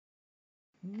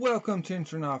Welcome to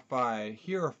Intronautify.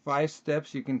 Here are 5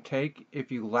 steps you can take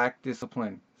if you lack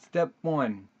discipline. Step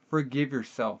 1. Forgive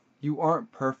yourself. You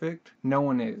aren't perfect. No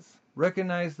one is.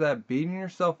 Recognize that beating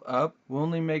yourself up will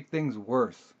only make things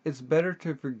worse. It's better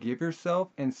to forgive yourself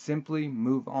and simply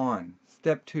move on.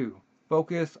 Step 2.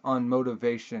 Focus on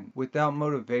motivation. Without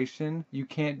motivation, you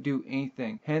can't do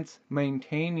anything. Hence,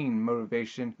 maintaining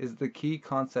motivation is the key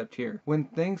concept here. When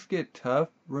things get tough,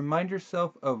 remind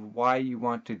yourself of why you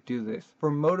want to do this. For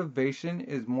motivation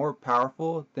is more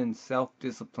powerful than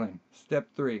self-discipline. Step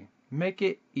 3. Make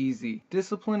it easy.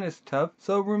 Discipline is tough,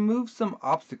 so remove some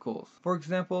obstacles. For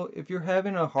example, if you're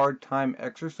having a hard time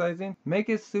exercising, make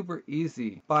it super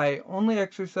easy by only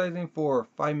exercising for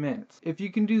 5 minutes. If you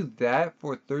can do that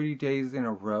for 30 days in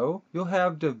a row, you'll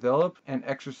have developed an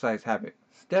exercise habit.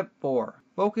 Step 4.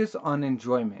 Focus on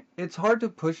enjoyment. It's hard to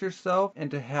push yourself and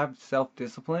to have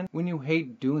self-discipline when you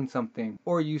hate doing something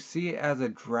or you see it as a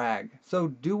drag. So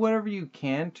do whatever you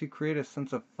can to create a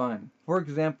sense of fun. For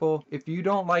example, if you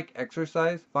don't like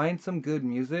exercise, find some good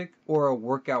music or a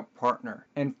workout partner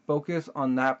and focus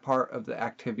on that part of the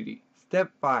activity.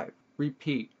 Step 5.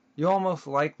 Repeat. You'll almost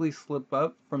likely slip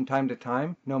up from time to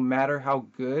time, no matter how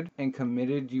good and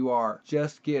committed you are.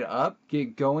 Just get up,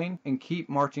 get going, and keep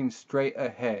marching straight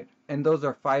ahead. And those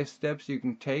are 5 steps you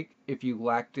can take if you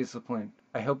lack discipline.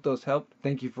 I hope those helped.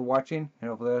 Thank you for watching, and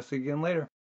hopefully I'll see you again later.